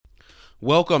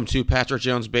Welcome to Patrick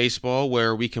Jones Baseball,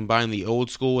 where we combine the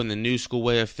old school and the new school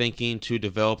way of thinking to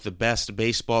develop the best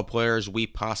baseball players we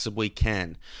possibly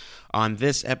can. On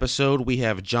this episode, we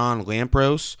have John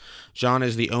Lampros. John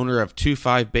is the owner of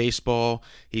 2-5 Baseball.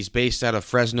 He's based out of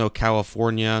Fresno,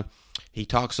 California. He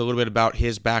talks a little bit about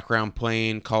his background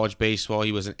playing college baseball.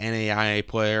 He was an NAIA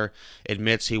player,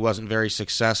 admits he wasn't very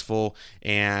successful,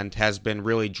 and has been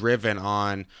really driven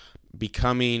on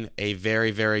becoming a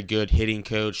very, very good hitting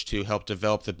coach to help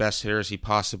develop the best hitters he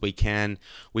possibly can.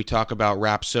 We talk about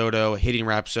Rapsodo, hitting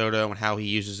Rapsodo, and how he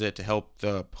uses it to help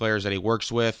the players that he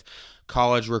works with,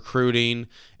 college recruiting,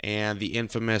 and the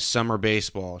infamous summer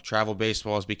baseball. Travel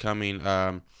baseball is becoming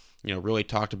really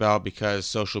talked about because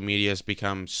social media has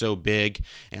become so big,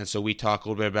 and so we talk a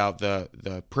little bit about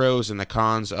the pros and the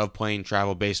cons of playing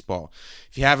travel baseball.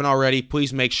 If you haven't already,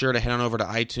 please make sure to head on over to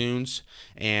iTunes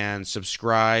and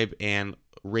subscribe and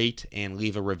rate and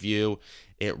leave a review.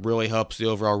 It really helps the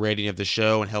overall rating of the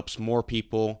show and helps more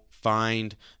people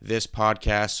find this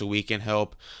podcast so we can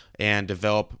help and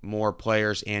develop more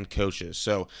players and coaches.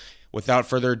 So without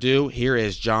further ado, here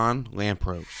is John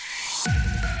Lampros.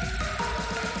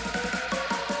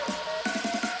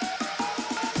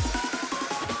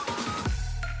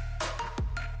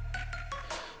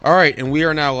 All right, and we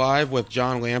are now live with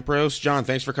John Lampros. John,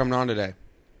 thanks for coming on today.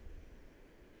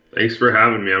 Thanks for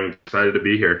having me. I'm excited to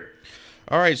be here.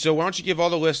 All right, so why don't you give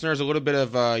all the listeners a little bit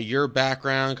of your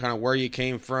background, kind of where you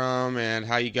came from, and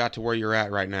how you got to where you're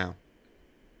at right now.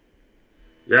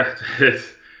 Yeah,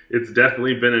 it's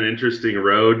definitely been an interesting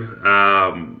road.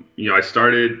 I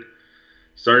started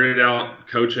out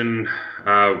coaching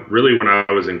really when I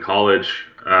was in college.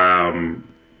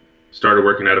 Started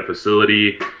working at a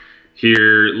facility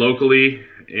here locally,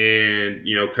 and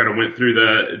kind of went through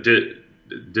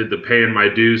did the paying my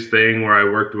dues thing where I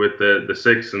worked with the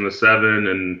 6 and the 7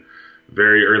 and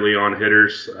very early on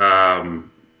hitters.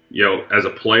 As a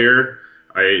player,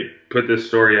 I put this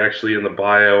story actually in the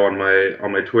bio on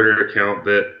my Twitter account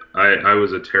that I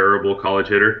was a terrible college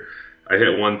hitter. I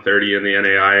hit 130 in the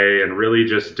NAIA and really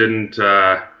just didn't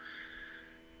have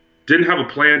a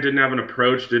plan, didn't have an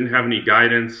approach, didn't have any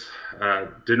guidance.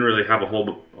 Didn't really have a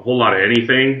whole lot of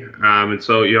anything, and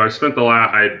so I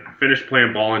finished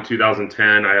playing ball in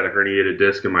 2010. I had a herniated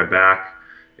disc in my back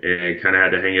and kind of had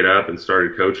to hang it up and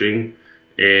started coaching.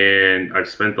 And I've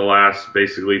spent the last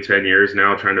basically 10 years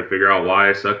now trying to figure out why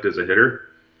I sucked as a hitter,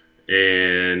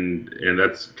 and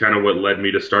that's kind of what led me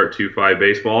to start 2-5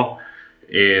 Baseball,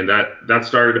 and that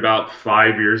started about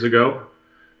 5 years ago.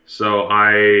 So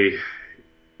I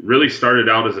really started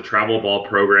out as a travel ball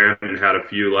program and had a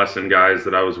few lesson guys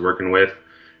that I was working with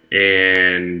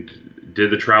and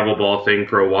did the travel ball thing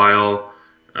for a while,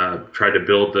 tried to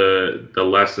build the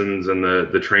lessons and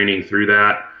the training through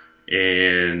that,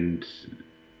 and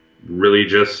really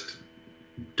just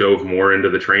dove more into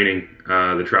the training.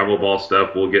 The travel ball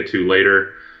stuff we'll get to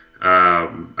later.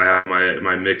 I have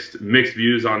my mixed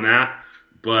views on that,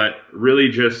 but really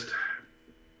just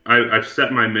I've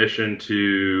set my mission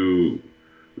to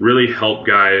really help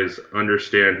guys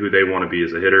understand who they want to be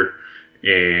as a hitter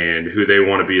and who they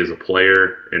want to be as a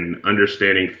player, and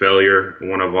understanding failure.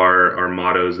 One of our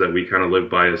mottos that we kind of live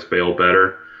by is fail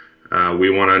better. We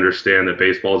want to understand that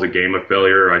baseball is a game of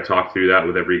failure. I talk through that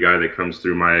with every guy that comes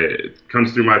through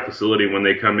my facility when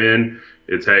they come in.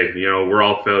 It's, hey, we're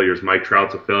all failures. Mike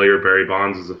Trout's a failure. Barry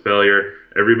Bonds is a failure.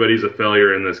 Everybody's a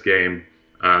failure in this game.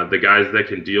 The guys that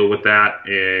can deal with that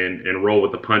and roll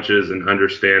with the punches and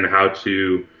understand how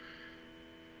to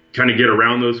kind of get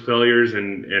around those failures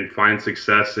and find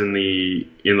success in the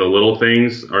little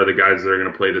things are the guys that are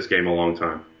going to play this game a long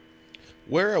time.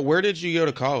 Where did you go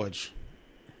to college?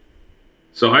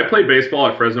 So I played baseball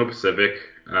at Fresno Pacific.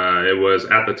 It was,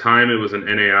 at the time, it was an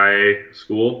NAIA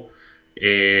school,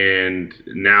 and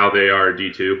now they are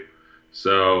D2.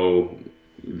 So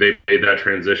they made that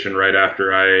transition right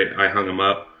after I hung them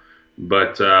up.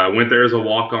 But went there as a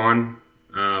walk-on.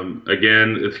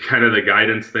 Again, it's kind of the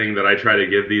guidance thing that I try to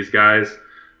give these guys.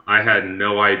 I had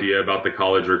no idea about the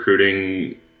college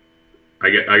recruiting. I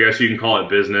guess you can call it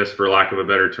business, for lack of a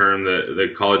better term,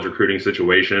 the college recruiting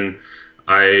situation.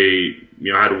 I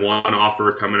had one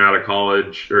offer coming out of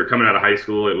college, or coming out of high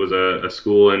school. It was a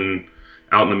school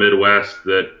out in the Midwest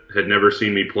that had never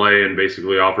seen me play and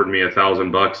basically offered me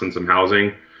 $1,000 and some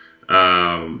housing.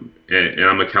 And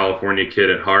I'm a California kid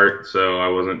at heart, so I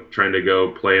wasn't trying to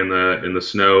go play in the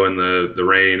snow and the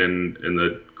rain and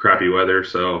the crappy weather.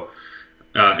 So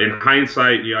in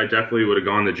hindsight, I definitely would have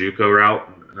gone the JUCO route.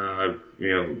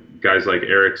 Guys like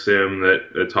Eric Sim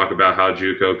that talk about how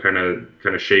JUCO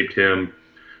kind of shaped him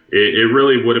it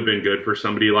really would have been good for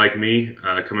somebody like me,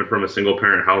 coming from a single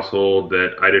parent household,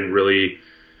 that I didn't really,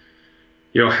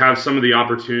 have some of the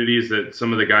opportunities that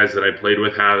some of the guys that I played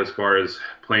with have, as far as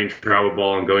playing travel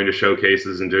ball and going to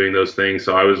showcases and doing those things.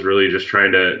 So I was really just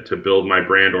trying to build my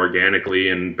brand organically.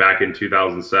 And back in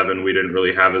 2007, we didn't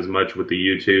really have as much with the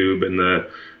YouTube and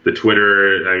the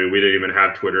Twitter. I mean, we didn't even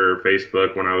have Twitter or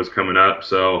Facebook when I was coming up.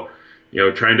 So,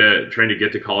 trying to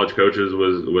get to college coaches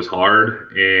was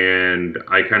hard. And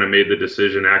I kind of made the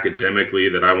decision academically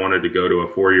that I wanted to go to a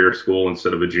 4-year school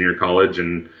instead of a junior college.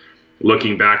 And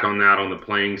looking back on that, on the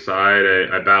playing side,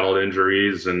 I battled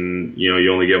injuries, and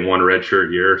you only get one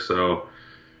redshirt year, so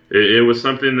it was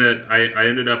something that I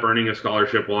ended up earning a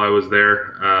scholarship while I was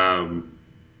there,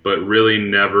 but really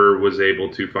never was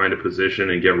able to find a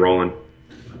position and get rolling.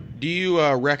 Do you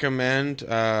recommend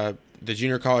the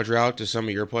junior college route to some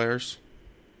of your players?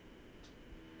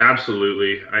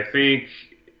 Absolutely. I think,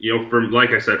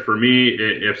 like I said, for me,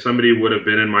 if somebody would have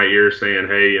been in my ear saying,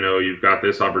 hey, you've got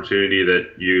this opportunity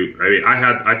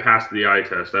I passed the eye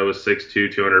test. I was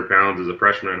 6'2", 200 pounds as a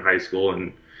freshman in high school,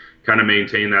 and kind of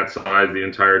maintained that size the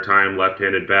entire time,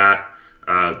 left-handed bat.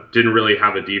 Didn't really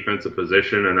have a defensive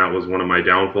position, and that was one of my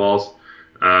downfalls.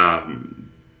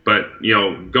 But,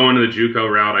 going to the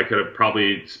JUCO route, I could have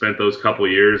probably spent those couple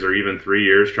years or even 3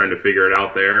 years trying to figure it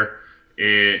out there.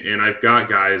 And I've got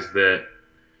guys that,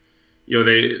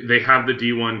 they have the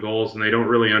D1 goals and they don't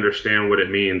really understand what it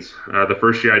means. The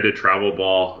first year I did travel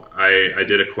ball, I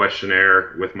did a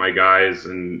questionnaire with my guys,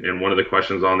 and one of the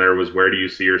questions on there was, where do you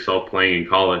see yourself playing in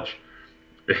college?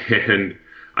 And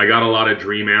I got a lot of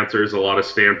dream answers, a lot of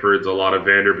Stanfords, a lot of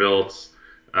Vanderbilts,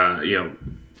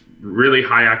 really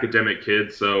high academic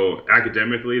kids. So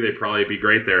academically, they'd probably be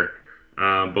great there.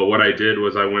 But what I did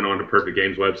was I went on to Perfect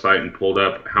Games website and pulled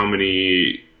up how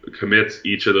many commits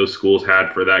each of those schools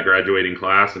had for that graduating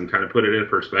class, and kind of put it in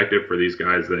perspective for these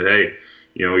guys that, hey,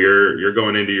 you're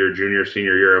going into your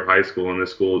senior year of high school, and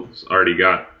this school's already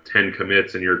got 10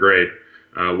 commits in your grade.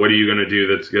 What are you going to do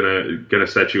that's gonna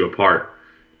set you apart?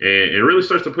 And it really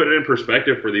starts to put it in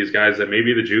perspective for these guys that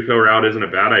maybe the JUCO route isn't a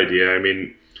bad idea. I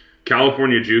mean,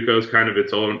 California JUCO is kind of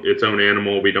its own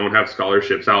animal. We don't have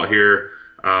scholarships out here.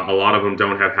 A lot of them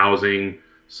don't have housing,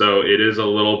 so it is a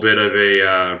little bit of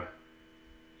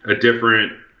a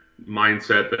different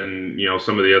mindset than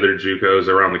some of the other JUCOs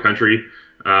around the country.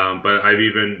 But I've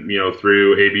even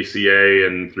through ABCA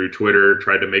and through Twitter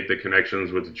tried to make the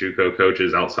connections with the JUCO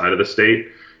coaches outside of the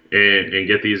state and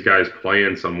get these guys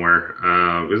playing somewhere,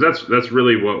 because that's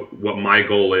really what my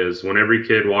goal is. When every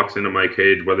kid walks into my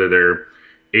cage, whether they're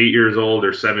 8 years old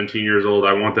or 17 years old,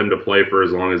 I want them to play for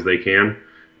as long as they can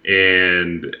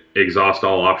and exhaust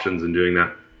all options in doing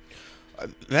that.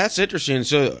 That's interesting.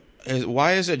 So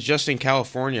why is it just in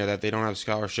California that they don't have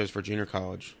scholarships for junior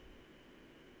college?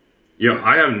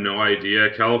 I have no idea.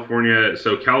 California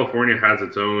has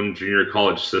its own junior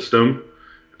college system.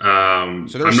 So I'm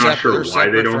not sure why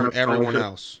they don't have everyone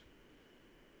else.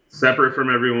 Separate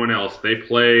from everyone else. They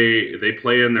play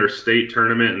in their state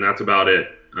tournament, and that's about it.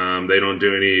 They don't go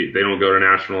to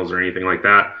nationals or anything like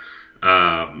that.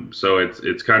 So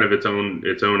it's kind of its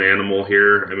own animal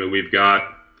here. I mean, we've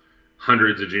got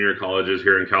hundreds of junior colleges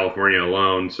here in California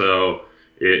alone, so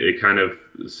it kind of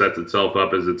sets itself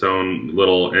up as its own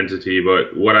little entity.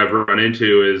 But what I've run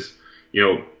into is,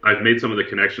 I've made some of the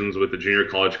connections with the junior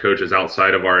college coaches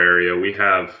outside of our area. We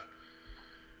have,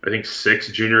 I think,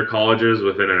 6 junior colleges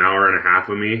within an hour and a half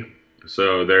of me.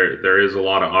 So there is a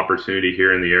lot of opportunity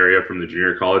here in the area from the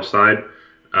junior college side.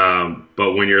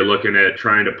 But when you're looking at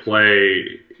trying to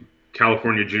play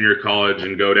California junior college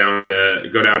and go down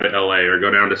to LA or go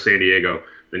down to San Diego,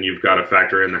 then you've got to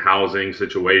factor in the housing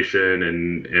situation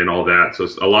and all that. So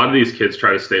a lot of these kids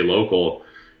try to stay local,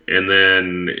 and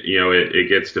then it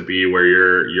gets to be where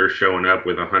you're showing up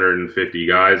with 150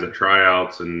 guys at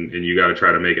tryouts, and you got to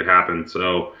try to make it happen.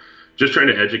 So just trying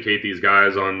to educate these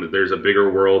guys on that there's a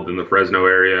bigger world than the Fresno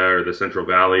area or the Central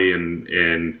Valley,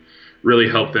 and really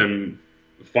help them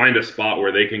find a spot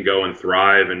where they can go and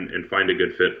thrive and find a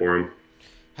good fit for them.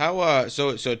 How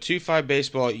so 2-5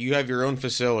 baseball, you have your own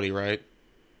facility, right?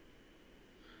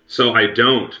 So I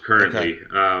don't currently.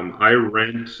 Okay. I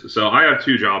rent. So I have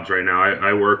 2 jobs right now.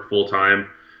 I work full time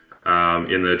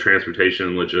in the transportation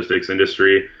and logistics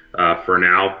industry for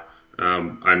now.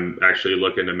 I'm actually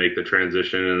looking to make the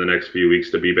transition in the next few weeks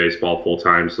to be baseball full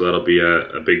time, so that'll be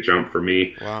a big jump for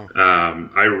me. Wow.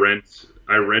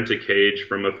 I rent a cage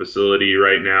from a facility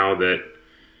right now that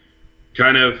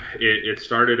kind of it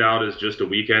started out as just a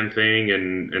weekend thing,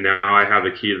 and now I have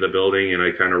a key to the building, and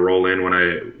I kind of roll in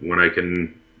when I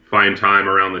can find time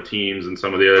around the teams and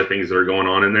some of the other things that are going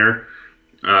on in there.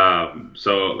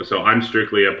 So I'm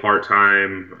strictly a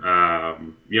part-time.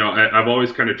 I've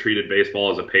always kind of treated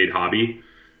baseball as a paid hobby,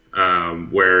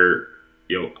 where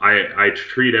I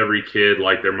treat every kid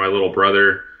like they're my little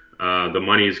brother. The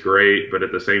money's great, but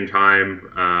at the same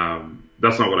time,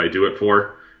 that's not what I do it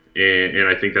for. And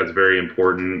I think that's very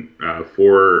important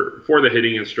for the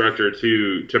hitting instructor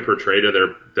to portray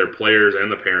to their players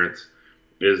and the parents,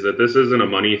 is that this isn't a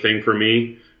money thing for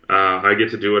me. I get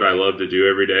to do what I love to do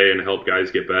every day and help guys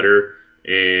get better.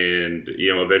 And,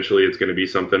 eventually it's going to be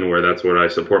something where that's what I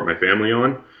support my family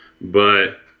on.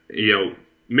 But,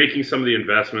 making some of the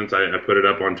investments, I put it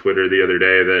up on Twitter the other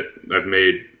day that I've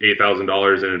made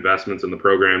 $8,000 in investments in the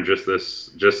program just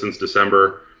since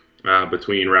December,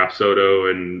 between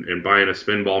Rapsodo and buying a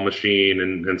spin ball machine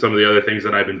and some of the other things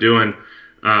that I've been doing,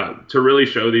 to really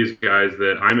show these guys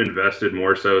that I'm invested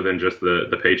more so than just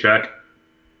the paycheck.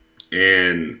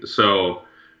 And so,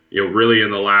 really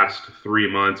in the last 3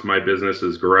 months, my business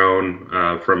has grown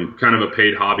from kind of a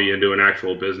paid hobby into an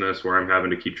actual business where I'm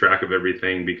having to keep track of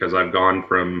everything, because I've gone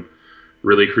from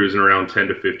really cruising around 10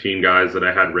 to 15 guys that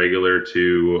I had regular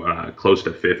to close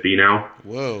to 50 now.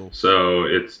 Whoa. So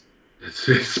it's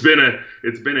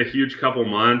been a huge couple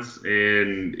months,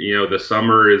 and the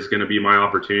summer is going to be my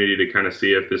opportunity to kind of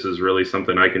see if this is really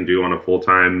something I can do on a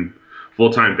full-time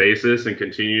basis and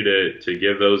continue to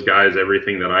give those guys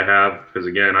everything that I have. Because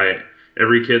again,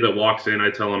 every kid that walks in, I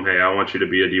tell them, hey, I want you to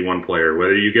be a D1 player.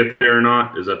 Whether you get there or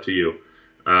not is up to you,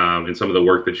 and some of the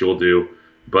work that you'll do.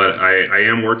 But I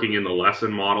am working in the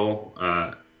lesson model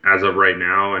as of right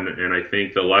now, and I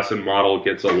think the lesson model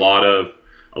gets a lot of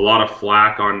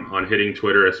flack on hitting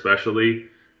Twitter, especially.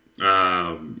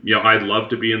 I'd love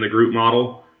to be in the group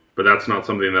model, but that's not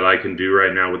something that I can do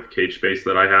right now with the cage space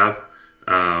that I have.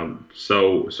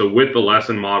 So with the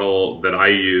lesson model that I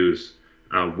use,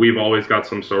 we've always got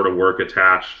some sort of work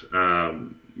attached.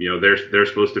 They're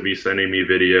supposed to be sending me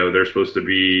video. They're supposed to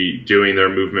be doing their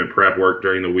movement prep work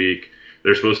during the week.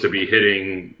 They're supposed to be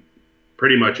hitting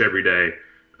pretty much every day.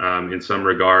 In some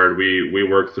regard, we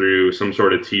work through some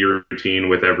sort of tee routine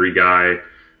with every guy,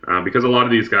 because a lot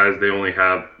of these guys, they only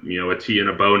have, a tee and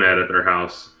a bow net at their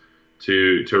house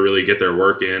to really get their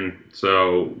work in.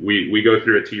 So we go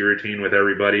through a tee routine with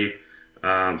everybody,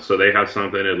 so they have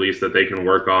something at least that they can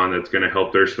work on that's going to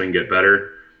help their swing get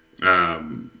better.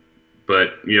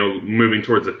 But moving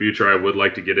towards the future, I would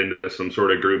like to get into some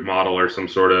sort of group model or some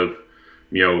sort of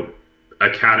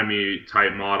academy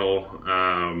type model,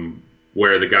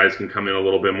 where the guys can come in a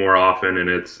little bit more often, and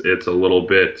it's a little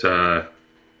bit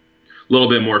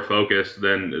more focused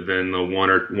than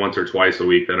the once or twice a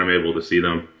week that I'm able to see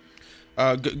them.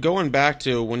 Going back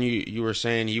to when you were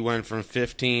saying you went from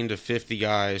 15 to 50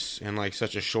 guys in like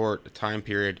such a short time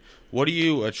period, what do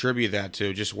you attribute that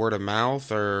to? Just word of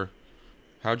mouth, or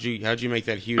how'd you make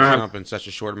that huge jump in such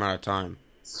a short amount of time?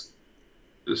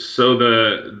 So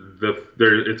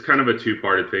it's kind of a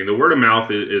two-parted thing. The word of mouth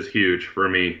is huge for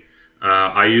me.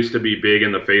 I used to be big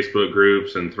in the Facebook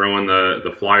groups and throwing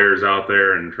the flyers out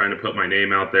there and trying to put my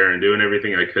name out there and doing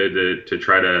everything I could to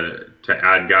try to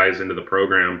add guys into the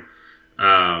program.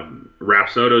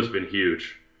 Rapsodo's been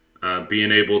huge.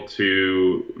 Being able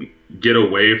to get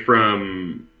away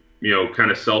from,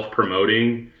 kind of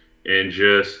self-promoting and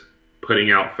just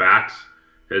putting out facts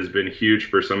has been huge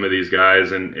for some of these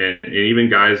guys, and even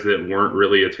guys that weren't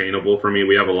really attainable for me.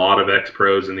 We have a lot of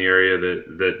ex-pros in the area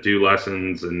that do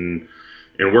lessons and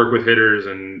work with hitters,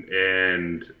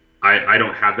 and I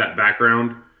don't have that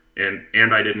background,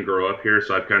 and I didn't grow up here,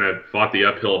 so I've kind of fought the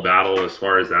uphill battle as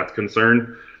far as that's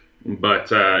concerned. But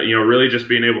really just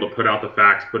being able to put out the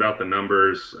facts, put out the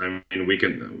numbers. I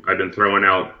mean, I've been throwing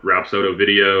out Rapsodo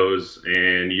videos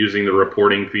and using the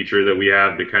reporting feature that we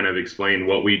have to kind of explain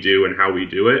what we do and how we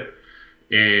do it.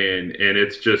 And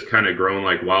it's just kind of grown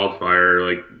like wildfire,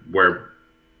 like where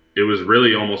it was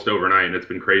really almost overnight, and it's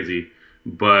been crazy.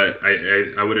 But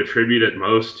I would attribute it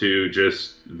most to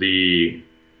just the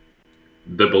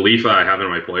belief that I have in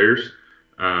my players.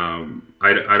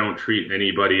 I don't treat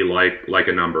anybody like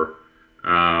a number.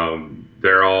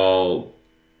 They're all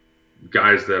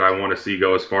guys that I want to see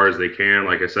go as far as they can.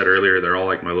 Like I said earlier, they're all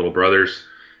like my little brothers,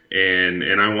 and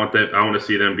I want to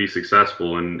see them be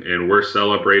successful, and we're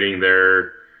celebrating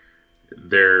their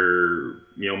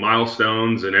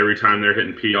milestones, and every time they're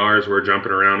hitting PRs, we're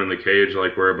jumping around in the cage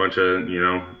like we're a bunch of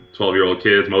 12-year-old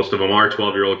kids. Most of them are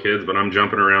 12-year-old kids, but I'm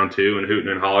jumping around too and hooting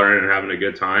and hollering and having a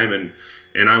good time, and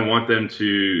I want them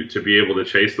to be able to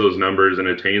chase those numbers and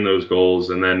attain those goals.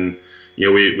 And then,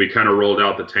 we kind of rolled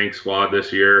out the tank squad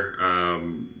this year,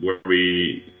 where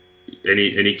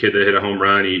any kid that hit a home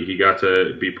run, he got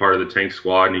to be part of the tank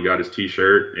squad, and he got his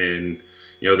T-shirt, and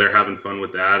they're having fun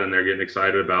with that and they're getting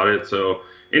excited about it. So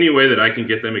any way that I can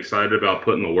get them excited about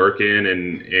putting the work in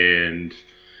and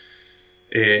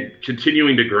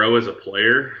continuing to grow as a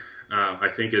player, I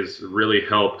think has really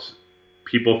helped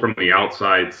people from the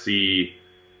outside see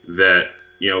that,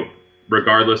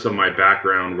 regardless of my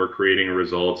background, we're creating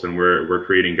results and we're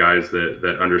creating guys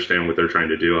that understand what they're trying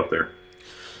to do up there.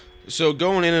 So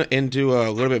going into a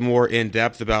little bit more in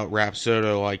depth about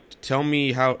Rapsodo, like tell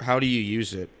me how do you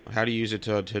use it? How do you use it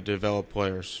to develop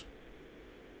players?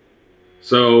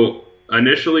 So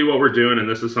initially what we're doing, and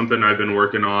this is something I've been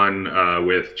working on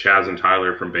with Chaz and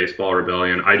Tyler from Baseball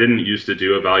Rebellion, I didn't used to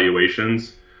do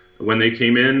evaluations when they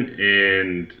came in,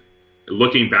 and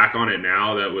looking back on it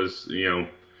now, that was,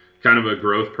 kind of a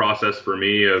growth process for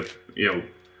me of,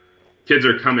 kids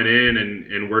are coming in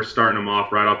and we're starting them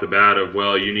off right off the bat of,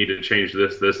 well, you need to change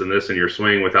this, this, and this in your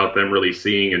swing without them really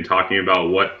seeing and talking about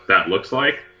what that looks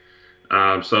like.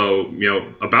 So,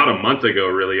 about a month ago,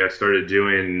 really, I started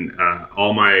doing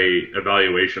all my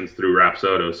evaluations through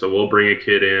Rapsodo. So we'll bring a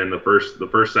kid in. The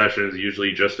first session is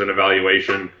usually just an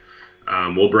evaluation.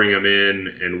 We'll bring him in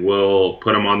and we'll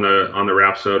put him on the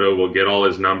Rapsodo. We'll get all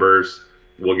his numbers.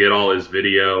 We'll get all his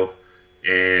video,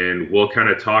 and we'll kind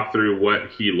of talk through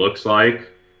what he looks like.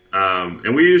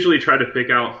 And we usually try to pick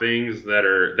out things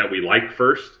that we like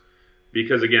first,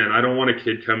 because again, I don't want a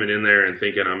kid coming in there and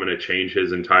thinking I'm going to change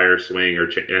his entire swing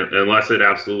unless it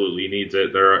absolutely needs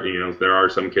it. There are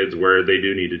some kids where they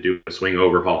do need to do a swing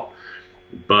overhaul,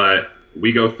 but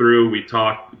we go through, we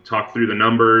talk through the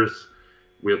numbers.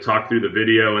 We'll talk through the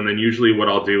video, and then usually what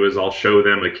I'll do is I'll show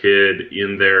them a kid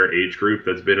in their age group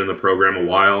that's been in the program a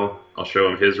while. I'll show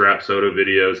them his Rapsodo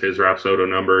videos, his Rapsodo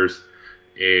numbers,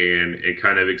 and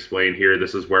kind of explain, here,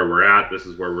 this is where we're at, this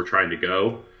is where we're trying to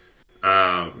go.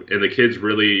 And the kids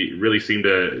really, really seem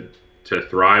to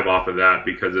thrive off of that,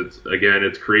 because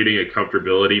it's creating a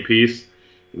comfortability piece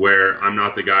where I'm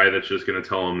not the guy that's just going to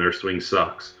tell them their swing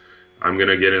sucks. I'm going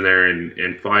to get in there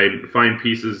and find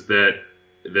pieces that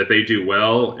they do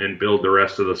well and build the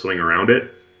rest of the swing around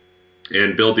it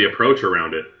and build the approach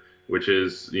around it, which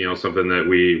is, something that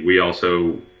we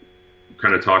also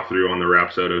kind of talk through on the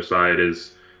Rapsodo side.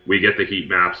 Is we get the heat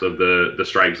maps of the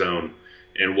strike zone,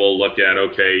 and we'll look at,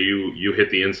 okay, you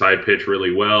hit the inside pitch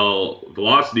really well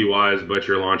velocity wise, but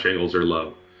your launch angles are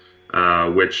low,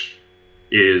 which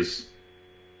is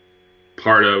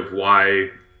part of why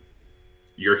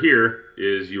you're here,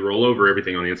 is you roll over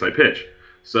everything on the inside pitch.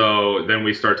 So then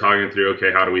we start talking through,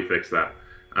 okay, how do we fix that?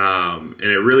 And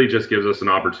it really just gives us an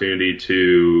opportunity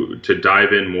to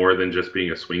dive in more than just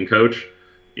being a swing coach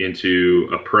into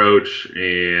approach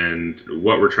and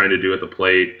what we're trying to do at the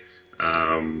plate.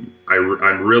 I'm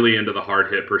really into the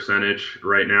hard hit percentage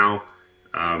right now.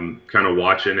 Kind of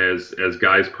watching as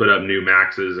guys put up new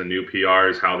maxes and new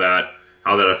PRs, how that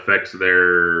affects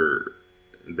their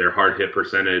hard hit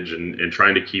percentage, and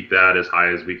trying to keep that as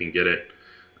high as we can get it.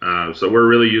 So we're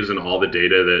really using all the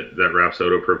data that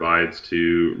Rapsodo provides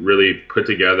to really put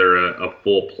together a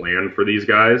full plan for these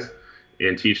guys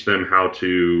and teach them how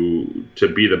to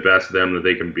be the best them that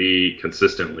they can be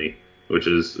consistently, which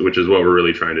is what we're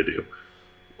really trying to do.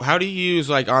 How do you use,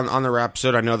 like, on the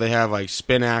Rapsodo? I know they have like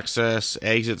spin access,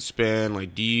 exit spin.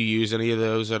 Like, do you use any of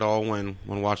those at all when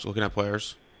looking at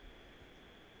players?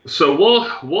 So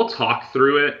we'll talk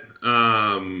through it.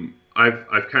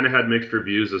 I've kind of had mixed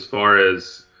reviews as far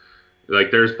as,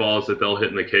 like, there's balls that they'll hit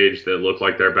in the cage that look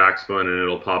like they're backspun and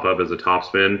it'll pop up as a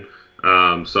topspin.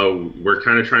 So we're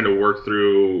kind of trying to work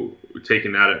through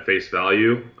taking that at face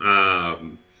value.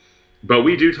 But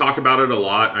we do talk about it a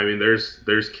lot. I mean,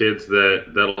 there's kids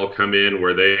that'll come in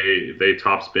where they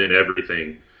topspin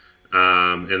everything.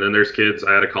 And then there's kids,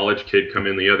 I had a college kid come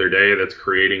in the other day that's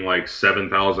creating like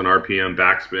 7,000 RPM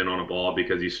backspin on a ball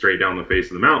because he's straight down the face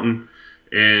of the mountain.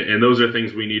 And those are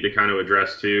things we need to kind of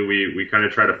address too. We kind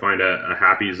of try to find a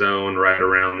happy zone right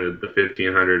around the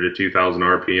 1,500 to 2,000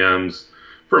 RPMs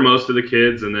for most of the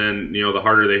kids. And then, the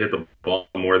harder they hit the ball,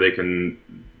 the more they can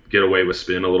get away with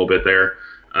spin a little bit there.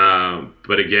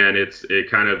 But again,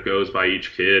 it kind of goes by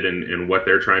each kid and what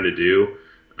they're trying to do.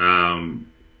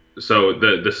 So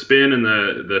the spin and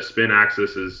the spin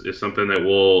axis is something that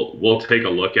we'll take a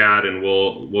look at, and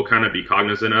we'll kind of be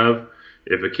cognizant of.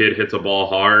 If a kid hits a ball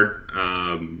hard,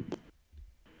 and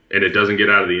it doesn't get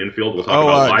out of the infield, we'll talk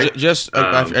about why. I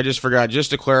just forgot.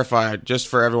 Just to clarify, just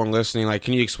for everyone listening, like,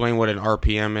 can you explain what an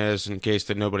RPM is in case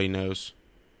that nobody knows?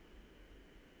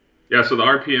 Yeah, so the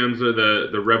RPMs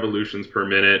are the revolutions per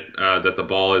minute that the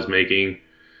ball is making.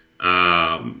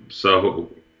 So,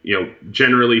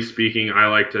 generally speaking, I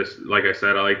like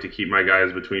to keep my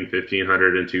guys between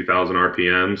 1,500 and 2,000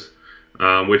 RPMs.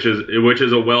 which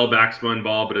is a well backspun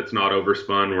ball, but it's not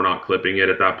overspun. We're not clipping it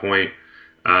at that point.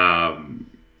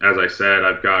 As I said,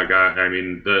 I've got. I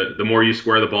mean, the more you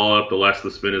square the ball up, the less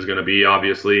the spin is going to be,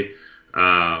 obviously.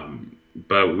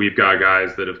 But we've got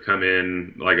guys that have come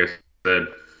in, like I said,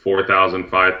 4,000,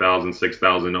 5,000,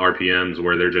 6,000 RPMs,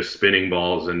 where they're just spinning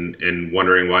balls and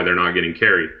wondering why they're not getting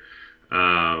carried,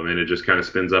 and it just kind of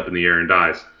spins up in the air and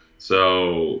dies.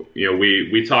 So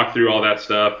we talk through all that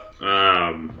stuff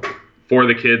for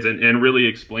the kids and really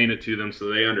explain it to them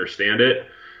so they understand it,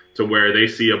 to where they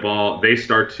see a ball, they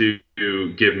start to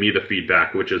give me the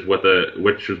feedback, which is what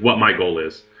my goal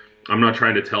is. I'm not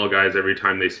trying to tell guys every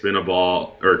time they spin a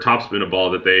ball or top spin a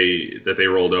ball that they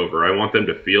rolled over. I want them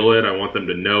to feel it. I want them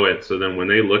to know it. So then when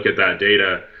they look at that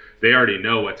data, they already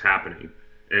know what's happening,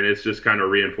 and it's just kind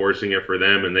of reinforcing it for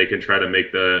them, and they can try to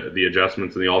make the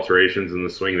adjustments and the alterations in the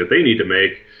swing that they need to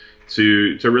make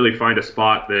to really find a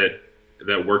spot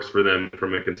that works for them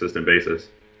from a consistent basis.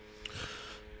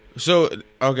 So,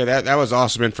 okay, that was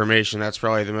awesome information. That's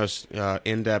probably the most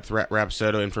in-depth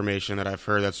Rapsodo information that I've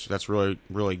heard. That's really,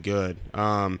 really good.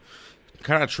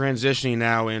 Kind of transitioning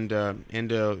now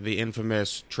into the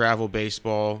infamous travel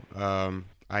baseball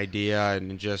idea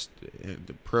and just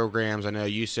the programs. I know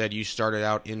you said you started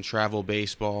out in travel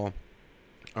baseball.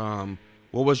 What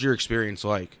was your experience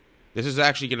like? This is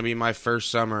actually going to be my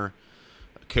first summer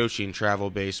coaching travel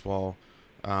baseball.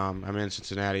 I'm in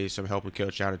Cincinnati, so I'm helping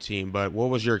coach out a team. But what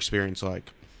was your experience like?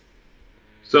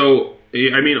 So,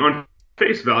 I mean, on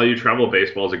face value, travel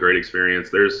baseball is a great experience.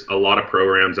 There's a lot of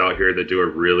programs out here that do a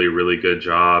really, really good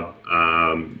job.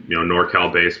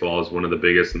 NorCal Baseball is one of the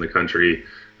biggest in the country.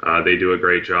 They do a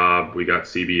great job. We got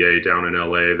CBA down in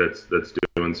LA that's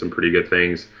doing some pretty good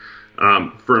things.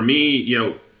 For me,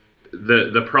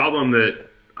 the problem that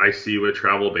I see with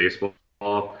travel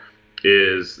baseball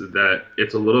is that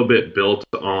it's a little bit built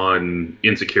on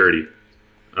insecurity.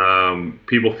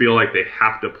 People feel like they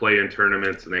have to play in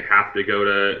tournaments and they have to go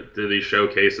to these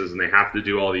showcases and they have to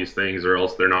do all these things or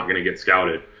else they're not going to get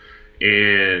scouted.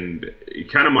 And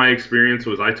kind of my experience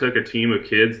was I took a team of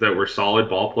kids that were solid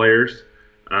ball players.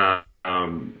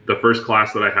 The first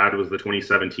class that I had was the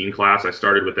 2017 class. I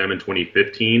started with them in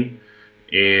 2015.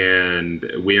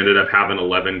 And we ended up having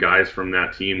 11 guys from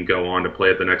that team go on to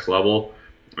play at the next level.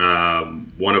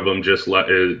 One of them just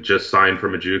signed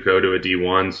from a JUCO to a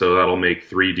D1, so that'll make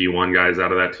 3 D1 guys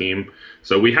out of that team.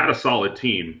 So we had a solid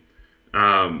team.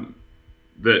 The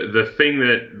thing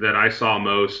that I saw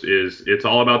most is it's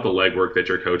all about the legwork that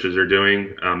your coaches are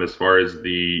doing, as far as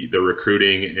the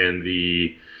recruiting and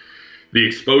the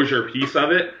exposure piece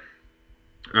of it.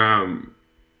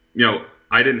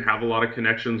 I didn't have a lot of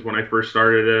connections when I first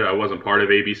started it. I wasn't part of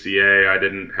ABCA. I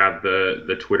didn't have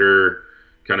the Twitter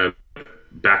kind of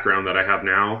background that I have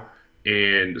now.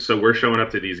 And so we're showing up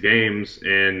to these games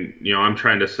and, I'm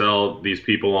trying to sell these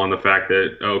people on the fact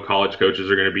that, college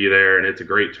coaches are going to be there and it's a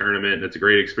great tournament and it's a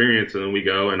great experience. And then we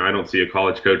go and I don't see a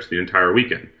college coach the entire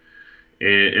weekend.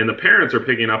 And the parents are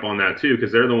picking up on that too,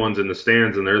 because they're the ones in the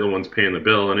stands and they're the ones paying the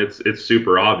bill. And it's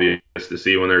super obvious to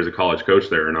see when there's a college coach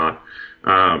there or not.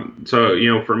 So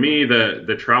for me,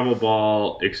 the travel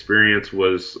ball experience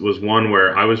was one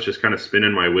where I was just kind of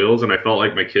spinning my wheels, and I felt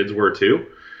like my kids were too.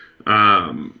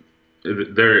 There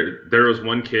was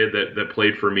one kid that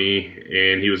played for me,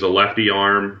 and he was a lefty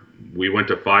arm. We went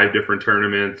to 5 different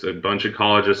tournaments. A bunch of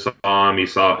colleges saw him. He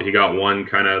got one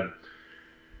kind of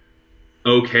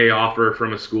okay offer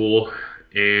from a school,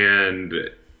 and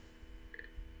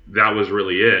that was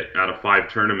really it out of 5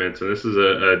 tournaments. And this is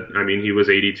he was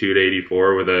 82 to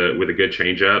 84 with a good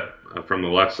changeup from the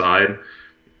left side.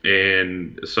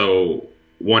 And so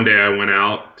one day I went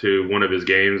out to one of his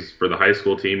games for the high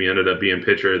school team. He ended up being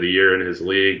pitcher of the year in his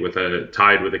league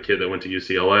tied with a kid that went to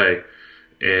UCLA.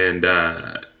 And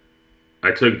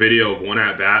I took video of one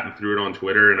at bat and threw it on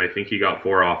Twitter, and I think he got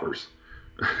 4 offers.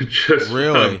 Just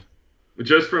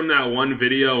from that one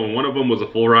video, and one of them was a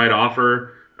full ride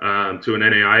offer to an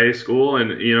NAIA school.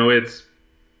 And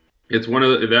it's one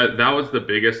of that was the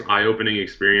biggest eye-opening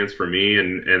experience for me,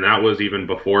 and that was even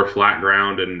before flat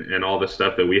ground and all the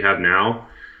stuff that we have now.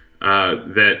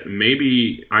 That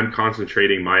maybe I'm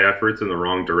concentrating my efforts in the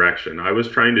wrong direction. I was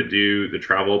trying to do the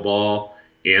travel ball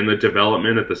and the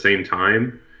development at the same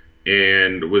time,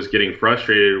 and was getting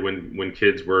frustrated when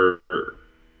kids were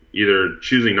either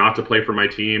choosing not to play for my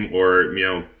team or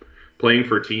playing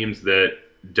for teams that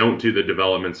don't do the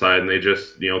development side, and they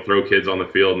just throw kids on the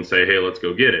field and say, hey, let's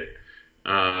go get it.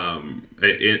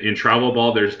 In travel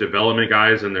ball, there's development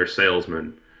guys and there's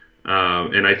salesmen,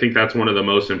 and I think that's one of the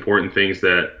most important things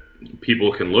that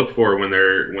people can look for when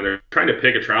they're trying to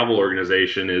pick a travel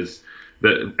organization is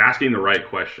asking the right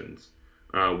questions.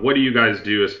 What do you guys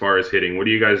do as far as hitting? What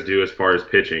do you guys do as far as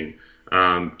pitching?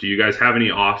 Do you guys have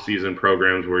any off-season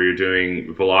programs where you're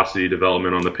doing velocity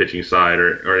development on the pitching side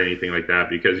or anything like that?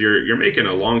 Because you're making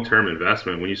a long-term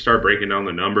investment. When you start breaking down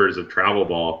the numbers of travel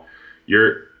ball,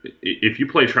 if you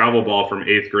play travel ball from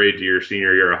 8th grade to your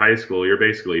senior year of high school, you're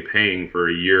basically paying for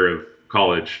a year of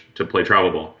college to play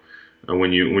travel ball.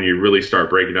 When you really start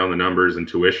breaking down the numbers and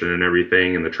tuition and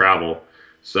everything and the travel.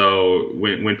 So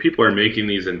when people are making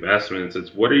these investments,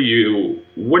 it's what are you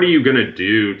going to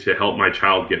do to help my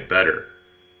child get better?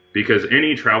 Because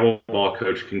any travel ball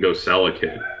coach can go sell a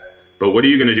kid, but what are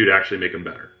you going to do to actually make them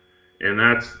better? And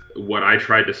that's what I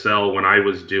tried to sell when I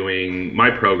was doing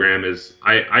my program. Is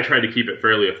I tried to keep it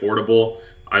fairly affordable.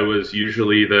 I was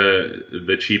usually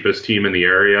the cheapest team in the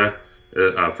area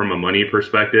from a money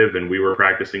perspective, and we were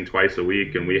practicing twice a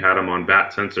week, and we had them on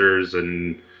bat sensors,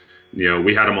 and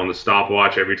we had them on the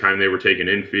stopwatch every time they were taking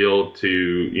infield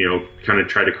to kind of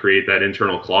try to create that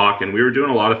internal clock, and we were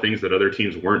doing a lot of things that other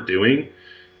teams weren't doing.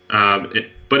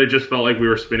 But it just felt like we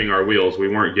were spinning our wheels. We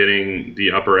weren't getting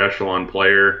the upper echelon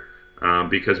player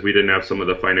because we didn't have some of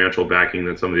the financial backing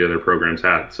that some of the other programs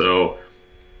had. So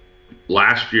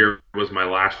last year was my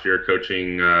last year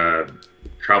coaching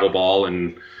travel ball,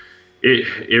 and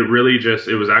it really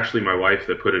it was actually my wife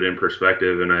that put it in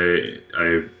perspective, and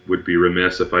I would be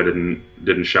remiss if I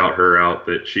didn't shout her out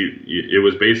that it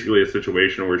was basically a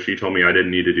situation where she told me I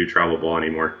didn't need to do travel ball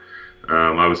anymore.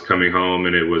 I was coming home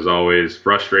and it was always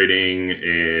frustrating,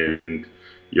 and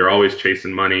you're always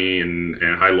chasing money, and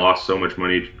I lost so much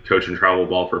money coaching travel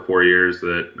ball for 4 years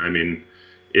that,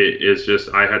 it's just,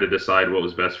 I had to decide what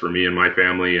was best for me and my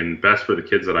family and best for the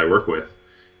kids that I work with.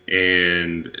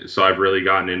 And so I've really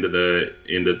gotten into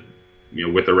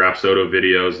with the Rapsodo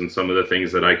videos and some of the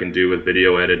things that I can do with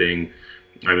video editing.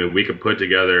 We could put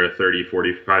together a 30,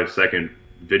 45 second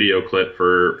video clip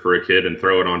for a kid and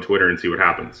throw it on Twitter and see what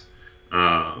happens.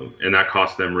 And that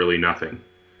costs them really nothing.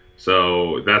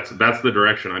 So that's the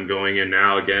direction I'm going in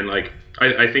now. Again,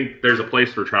 I think there's a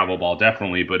place for travel ball,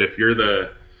 definitely. But if you're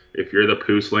the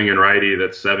poo slinging righty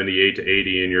that's 78 to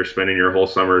 80 and you're spending your whole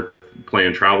summer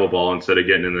playing travel ball instead of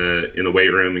getting in the weight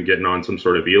room and getting on some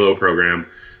sort of velo program,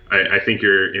 I think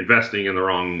you're investing in the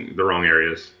wrong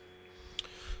areas.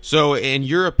 So in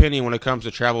your opinion, when it comes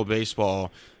to travel baseball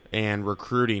and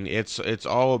recruiting, it's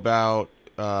all about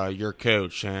your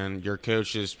coach, and your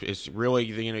coach is really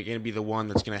going to be the one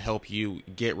that's going to help you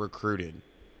get recruited.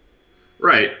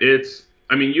 Right.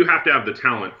 You have to have the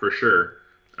talent for sure.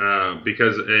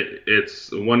 Because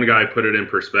it's one guy put it in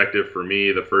perspective for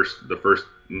me. The first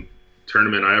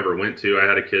tournament I ever went to, I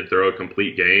had a kid throw a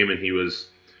complete game, and he was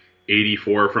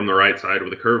 84 from the right side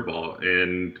with a curveball.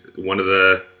 And one of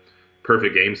the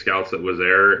perfect game scouts that was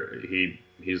there,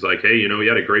 he's like, hey, he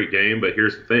had a great game, but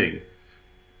here's the thing.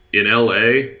 In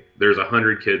LA, there's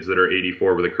 100 kids that are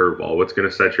 84 with a curveball. What's going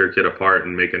to set your kid apart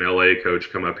and make an LA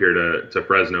coach come up here to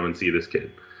Fresno and see this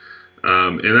kid?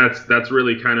 And that's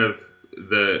really kind of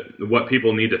what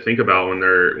people need to think about when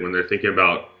they're thinking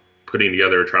about putting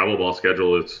together a travel ball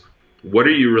schedule. Is what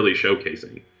are you really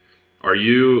showcasing? Are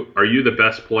you the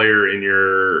best player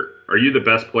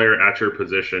at your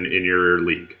position in your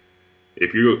league?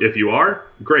 If you are,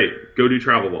 great, go do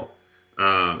travel ball.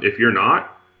 If you're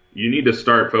not, you need to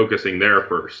start focusing there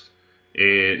first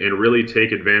and really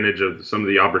take advantage of some of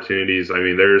the opportunities.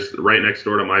 There's right next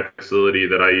door to my facility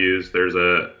that I use, there's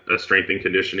a strength and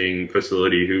conditioning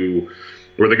facility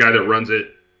where the guy that runs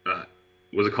it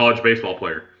was a college baseball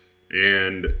player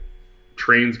and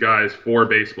trains guys for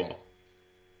baseball.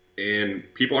 And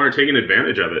people aren't taking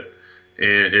advantage of it.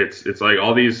 And it's like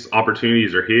all these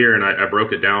opportunities are here, and I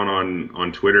broke it down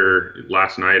on Twitter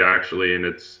last night actually, and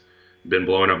it's been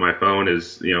blowing up my phone.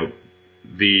 Is the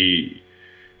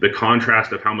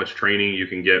contrast of how much training you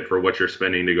can get for what you're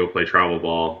spending to go play travel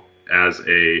ball as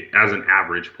an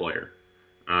average player.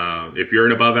 If you're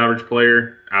an above average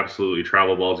player, absolutely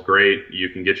travel ball is great. You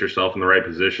can get yourself in the right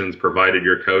positions provided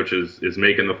your coach is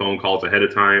making the phone calls ahead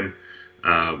of time,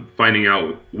 finding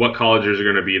out what colleges are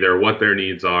going to be there, what their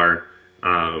needs are,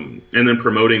 and then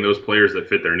promoting those players that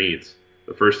fit their needs.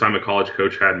 The first time a college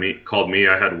coach called me,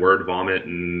 I had word vomit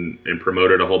and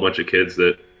promoted a whole bunch of kids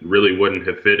that really wouldn't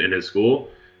have fit in his school,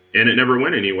 and it never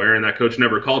went anywhere, and that coach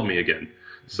never called me again.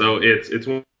 So it's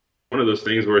one of those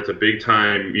things where it's a big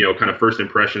time, kind of first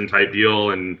impression type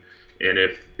deal, and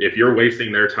if you're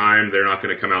wasting their time, they're not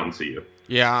going to come out and see you.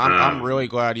 Yeah, I'm really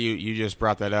glad you just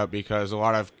brought that up, because a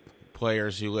lot of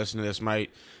players who listen to this might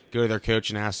go to their coach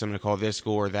and ask them to call this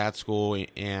school or that school,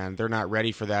 and they're not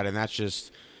ready for that, and that's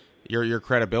just your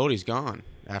credibility's gone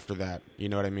after that. You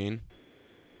know what I mean?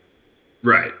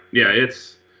 Right. Yeah,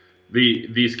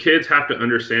 these kids have to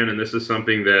understand, and this is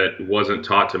something that wasn't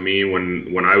taught to me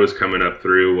when I was coming up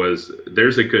through, was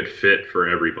there's a good fit for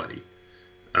everybody.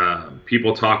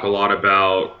 People talk a lot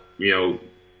about,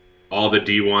 all the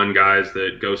D1 guys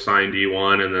that go sign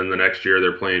D1 and then the next year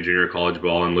they're playing junior college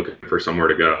ball and looking for somewhere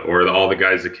to go, or all the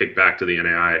guys that kick back to the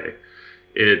NAIA.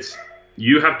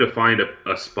 You have to find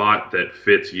a spot that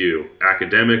fits you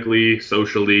academically,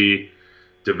 socially,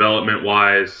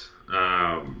 development-wise.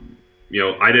 I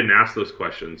didn't ask those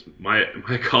questions. My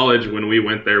college, when we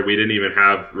went there, we didn't even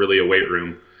have really a weight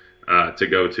room to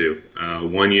go to.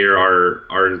 1 year,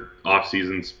 our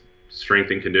off-season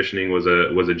strength and conditioning was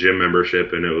a gym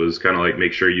membership, and it was kind of like,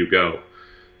 make sure you go.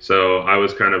 So I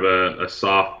was kind of a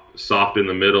soft in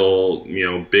the middle,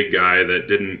 big guy that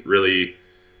didn't really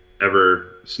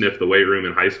ever sniff the weight room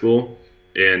in high school.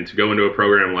 And to go into a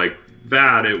program like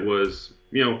that, it was,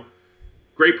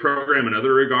 great program in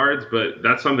other regards, but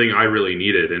that's something I really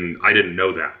needed, and I didn't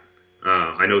know that.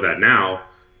 I know that now.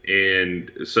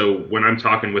 And so when I'm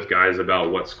talking with guys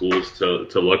about what schools to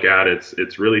look at,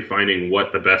 it's really finding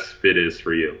what the best fit is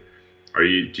for you.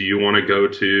 Do you want to go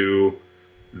to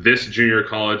this junior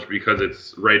college because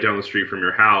it's right down the street from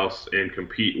your house and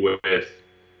compete with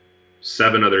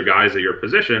 7 other guys at your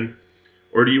position?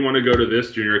 Or do you want to go to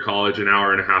this junior college an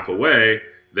hour and a half away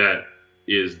that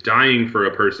is dying for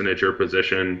a person at your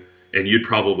position, and you'd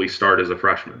probably start as a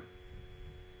freshman?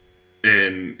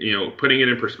 And, putting it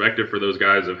in perspective for those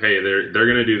guys of, hey, they're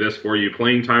going to do this for you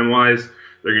playing time wise.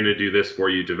 They're going to do this for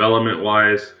you development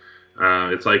wise.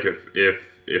 It's like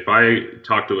if I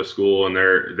talk to a school and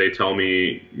they tell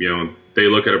me, they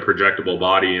look at a projectable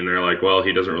body and they're like, well,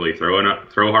 he doesn't really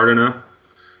throw hard enough.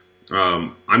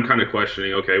 I'm kind of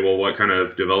questioning, okay, well, what kind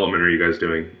of development are you guys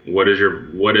doing? What is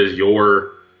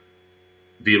your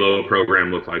velo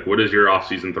program look like? What does your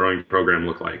off-season throwing program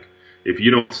look like? If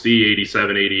you don't see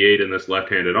 87, 88 in this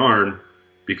left-handed arm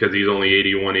because he's only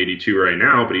 81, 82 right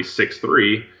now, but he's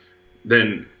 6'3",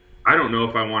 then I don't know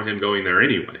if I want him going there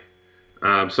anyway.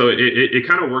 So it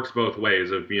kind of works both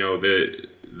ways. Of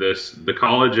the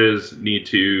colleges need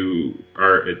to,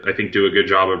 I think, do a good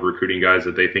job of recruiting guys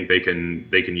that they think they can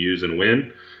use and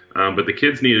win. But the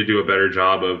kids need to do a better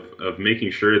job of making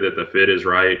sure that the fit is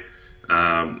right.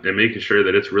 And making sure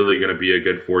that it's really going to be a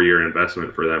good 4-year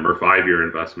investment for them, or 5-year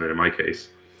investment in my case.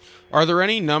 Are there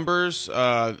any numbers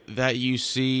that you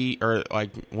see, or like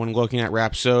when looking at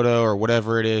Rapsodo or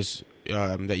whatever it is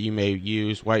that you may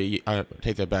use?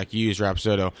 Take that back. You use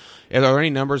Rapsodo. Are there any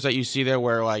numbers that you see there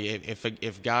where, like,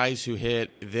 if guys who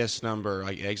hit this number,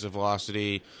 like exit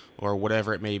velocity or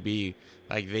whatever it may be,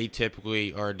 like they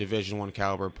typically are a Division I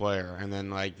caliber player, and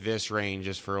then like this range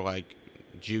is for like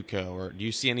JUCO, or do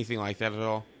you see anything like that at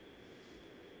all?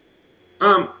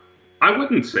 I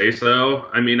wouldn't say so.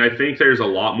 I mean, I think there's a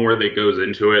lot more that goes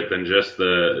into it than just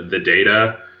the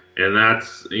data, and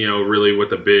that's really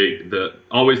what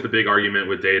always the big argument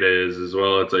with data is as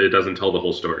well. It doesn't tell the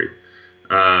whole story.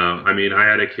 I mean, I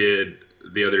had a kid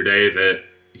the other day that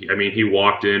he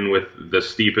walked in with the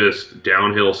steepest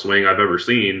downhill swing I've ever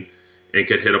seen and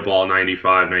could hit a ball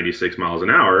 95, 96 miles an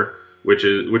hour, which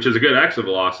is a good exit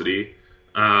velocity.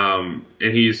 And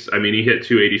he hit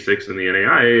 286 in the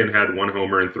NAIA and had 1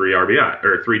 homer and 3 RBI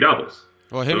or 3 doubles.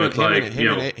 Well, him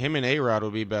and A-Rod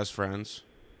will be best friends.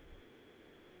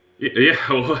 Yeah,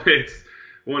 well, it's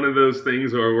one of those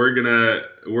things where we're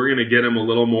gonna get him a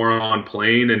little more on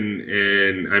plane,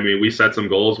 and we set some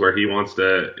goals where he wants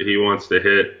to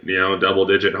hit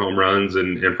double-digit home runs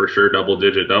and for sure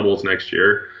double-digit doubles next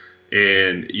year,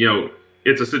 and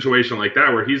it's a situation like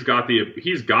that where he's got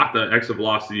the exit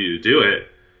velocity to do it,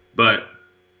 but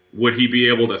would he be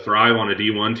able to thrive on a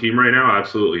D1 team right now?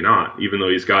 Absolutely not, even though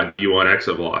he's got D1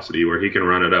 exit velocity where he can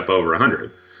run it up over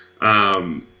 100.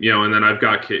 And then I've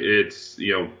got kids,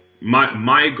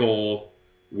 my goal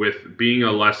with being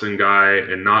a lesson guy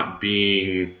and not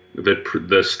being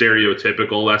the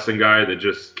stereotypical lesson guy that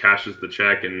just cashes the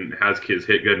check and has kids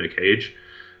hit good in a cage.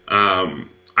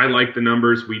 I like the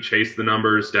numbers. We chase the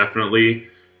numbers, definitely.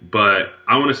 But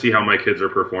I want to see how my kids are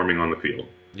performing on the field.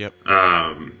 Yep.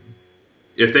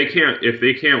 If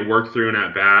they can't work through an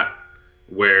at-bat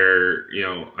where,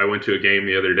 I went to a game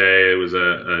the other day. It was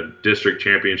a district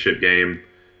championship game,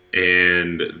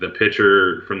 and the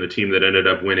pitcher from the team that ended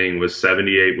up winning was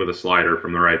 78 with a slider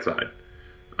from the right side.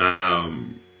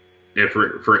 And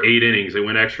for 8 innings, they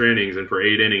went extra innings, and for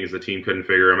 8 innings, the team couldn't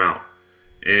figure him out.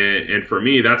 And for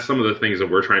me, that's some of the things that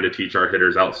we're trying to teach our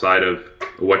hitters outside of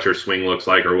what your swing looks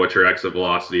like or what your exit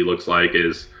velocity looks like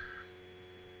is,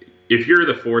 if you're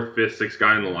the 4th, 5th, 6th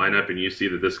guy in the lineup and you see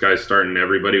that this guy's starting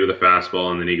everybody with a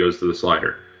fastball and then he goes to the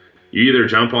slider, you either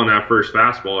jump on that first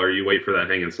fastball or you wait for that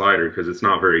hanging slider because it's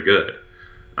not very good.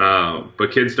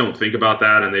 But kids don't think about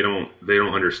that, and they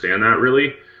don't understand that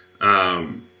really.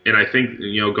 And I think,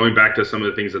 going back to some of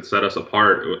the things that set us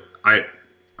apart,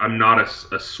 I'm not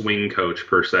a swing coach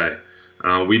per se.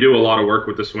 We do a lot of work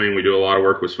with the swing. We do a lot of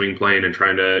work with swing plane and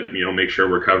trying to, make sure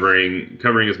we're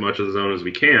covering as much of the zone as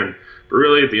we can. But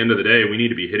really, at the end of the day, we need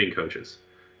to be hitting coaches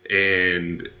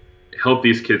and help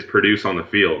these kids produce on the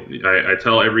field. I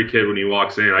tell every kid when he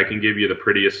walks in, I can give you the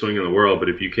prettiest swing in the world, but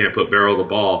if you can't put barrel to the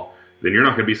ball, then you're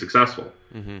not going to be successful.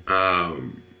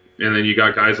 And then you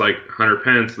got guys like Hunter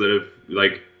Pence that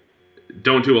have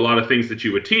don't do a lot of things that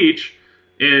you would teach,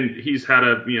 and he's had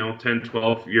a 10,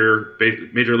 12 year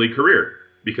major league career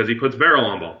because he puts barrel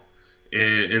on ball.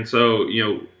 And so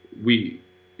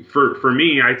for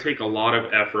me, I take a lot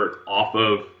of effort off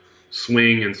of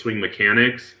swing and swing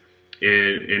mechanics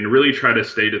and really try to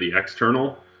stay to the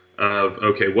external of,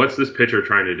 okay, what's this pitcher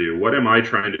trying to do? What am I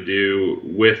trying to do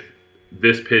with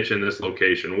this pitch in this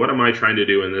location? What am I trying to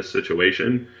do in this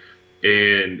situation?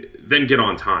 And then get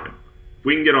on time. If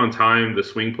we can get on time, the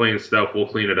swing plane stuff, we'll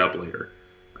clean it up later.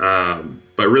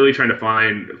 But really trying to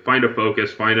find a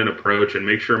focus, find an approach, and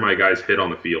make sure my guys hit on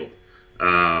the field.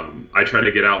 I try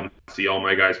to get out and see all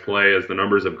my guys play. As the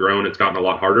numbers have grown, it's gotten a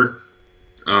lot harder.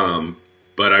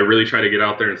 But I really try to get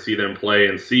out there and see them play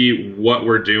and see what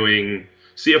we're doing,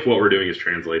 see if what we're doing is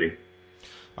translating.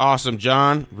 Awesome,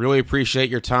 John. Really appreciate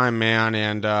your time, man.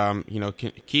 And,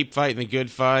 keep fighting the good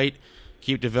fight.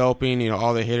 Keep developing,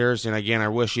 all the hitters. And again, I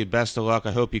wish you the best of luck.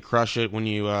 I hope you crush it when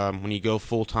you go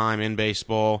full time in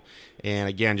baseball. And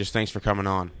again, just thanks for coming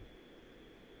on.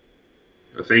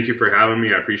 Thank you for having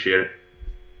me. I appreciate it.